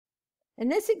In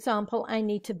this example, I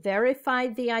need to verify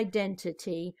the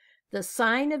identity, the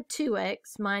sine of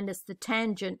 2x minus the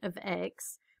tangent of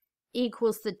x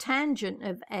equals the tangent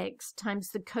of x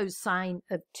times the cosine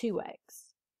of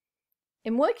 2x.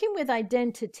 In working with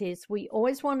identities, we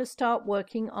always want to start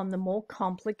working on the more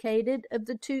complicated of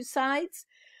the two sides,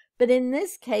 but in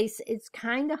this case, it's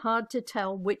kind of hard to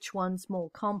tell which one's more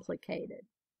complicated.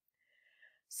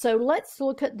 So let's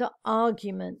look at the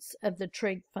arguments of the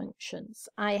trig functions.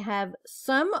 I have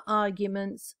some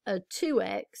arguments are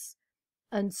 2x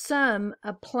and some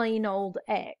are plain old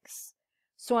x.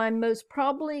 So I'm most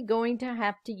probably going to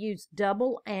have to use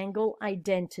double angle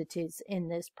identities in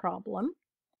this problem.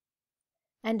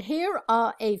 And here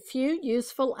are a few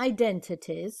useful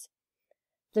identities.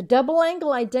 The double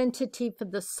angle identity for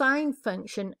the sine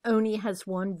function only has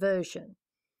one version,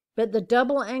 but the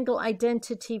double angle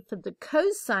identity for the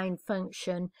cosine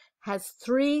function has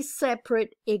 3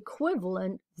 separate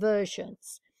equivalent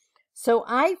versions. So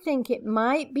I think it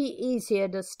might be easier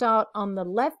to start on the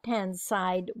left-hand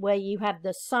side where you have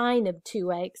the sine of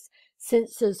 2x,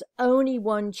 since there's only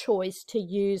one choice to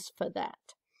use for that.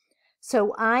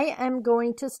 So I am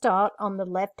going to start on the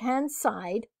left-hand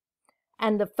side,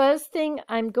 and the first thing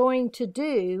I'm going to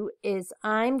do is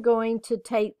I'm going to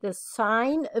take the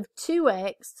sine of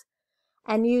 2x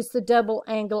and use the double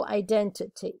angle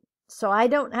identity. So I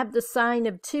don't have the sine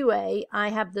of 2a, I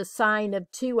have the sine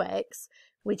of 2x,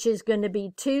 which is going to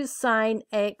be 2 sine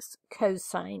x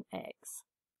cosine x.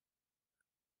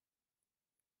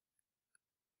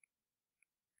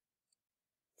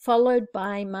 Followed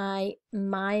by my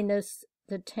minus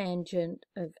the tangent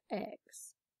of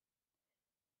x.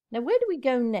 Now where do we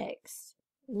go next?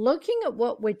 Looking at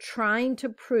what we're trying to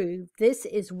prove, this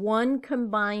is one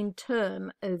combined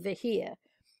term over here.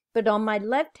 But on my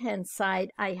left-hand side,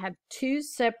 I have 2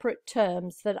 separate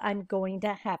terms that I'm going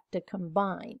to have to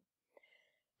combine.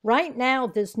 Right now,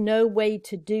 there's no way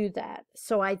to do that.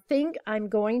 So I think I'm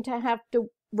going to have to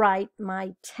write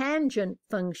my tangent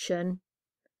function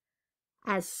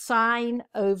as sine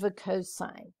over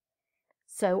cosine.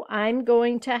 So I'm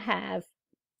going to have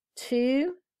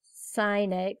 2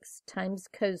 sine x times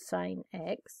cosine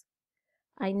x.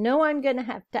 I know I'm going to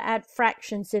have to add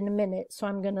fractions in a minute, so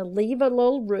I'm going to leave a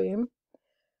little room.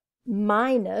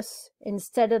 Minus,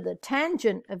 instead of the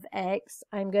tangent of x,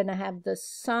 I'm going to have the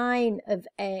sine of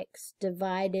x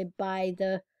divided by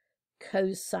the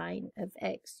cosine of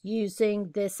x,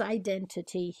 using this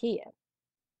identity here.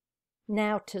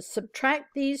 Now, to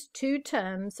subtract these 2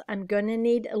 terms, I'm going to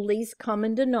need a least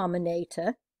common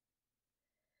denominator.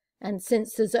 And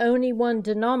since there's only one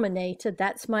denominator,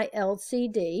 that's my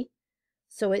LCD.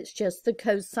 So it's just the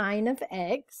cosine of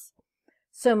x.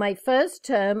 So my first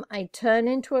term, I turn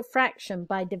into a fraction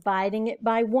by dividing it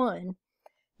by 1.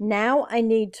 Now I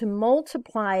need to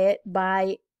multiply it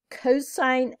by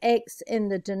cosine x in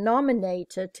the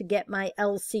denominator to get my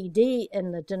LCD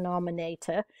in the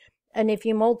denominator. And if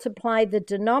you multiply the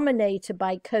denominator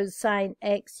by cosine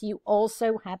x, you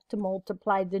also have to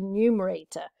multiply the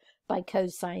numerator by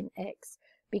cosine x,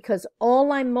 because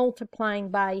all I'm multiplying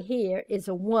by here is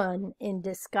a 1 in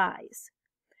disguise.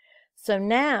 So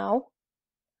now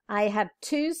I have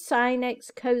 2 sine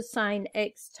x cosine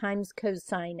x times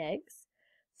cosine x.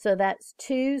 So that's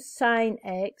 2 sine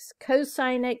x.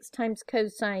 Cosine x times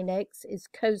cosine x is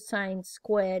cosine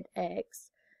squared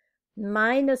x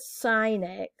minus sine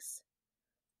x,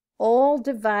 all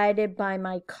divided by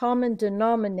my common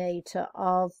denominator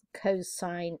of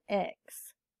cosine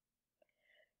x.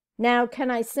 Now, can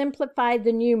I simplify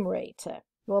the numerator?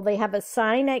 Well, they have a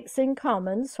sine x in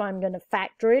common, so I'm going to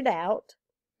factor it out.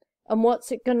 And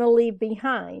what's it going to leave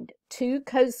behind? 2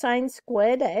 cosine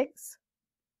squared x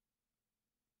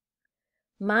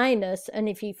minus, and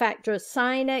if you factor a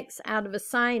sine x out of a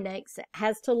sine x, it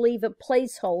has to leave a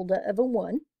placeholder of a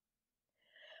 1,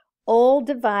 all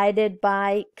divided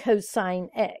by cosine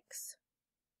x.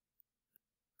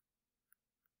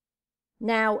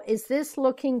 Now, is this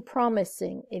looking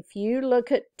promising? If you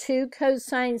look at 2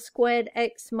 cosine squared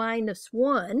x minus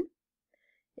 1,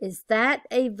 is that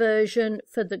a version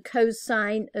for the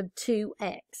cosine of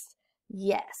 2x?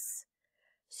 Yes.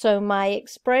 So my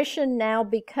expression now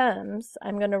becomes,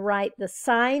 I'm going to write the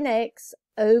sine x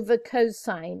over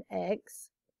cosine x.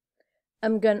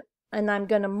 I'm going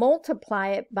to multiply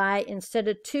it by, instead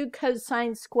of 2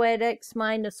 cosine squared x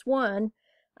minus 1,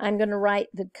 I'm going to write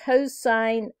the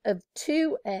cosine of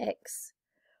 2x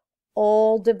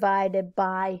all divided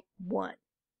by 1.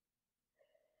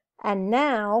 And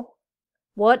now,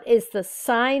 what is the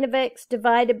sine of x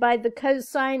divided by the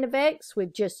cosine of x?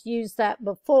 We've just used that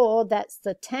before. That's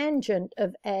the tangent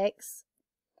of x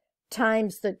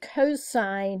times the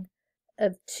cosine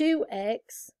of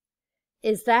 2x,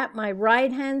 is that my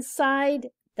right-hand side?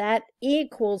 That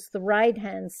equals the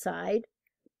right-hand side.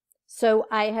 So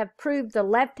I have proved the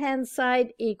left-hand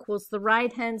side equals the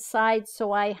right-hand side,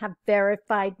 so I have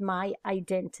verified my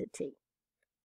identity.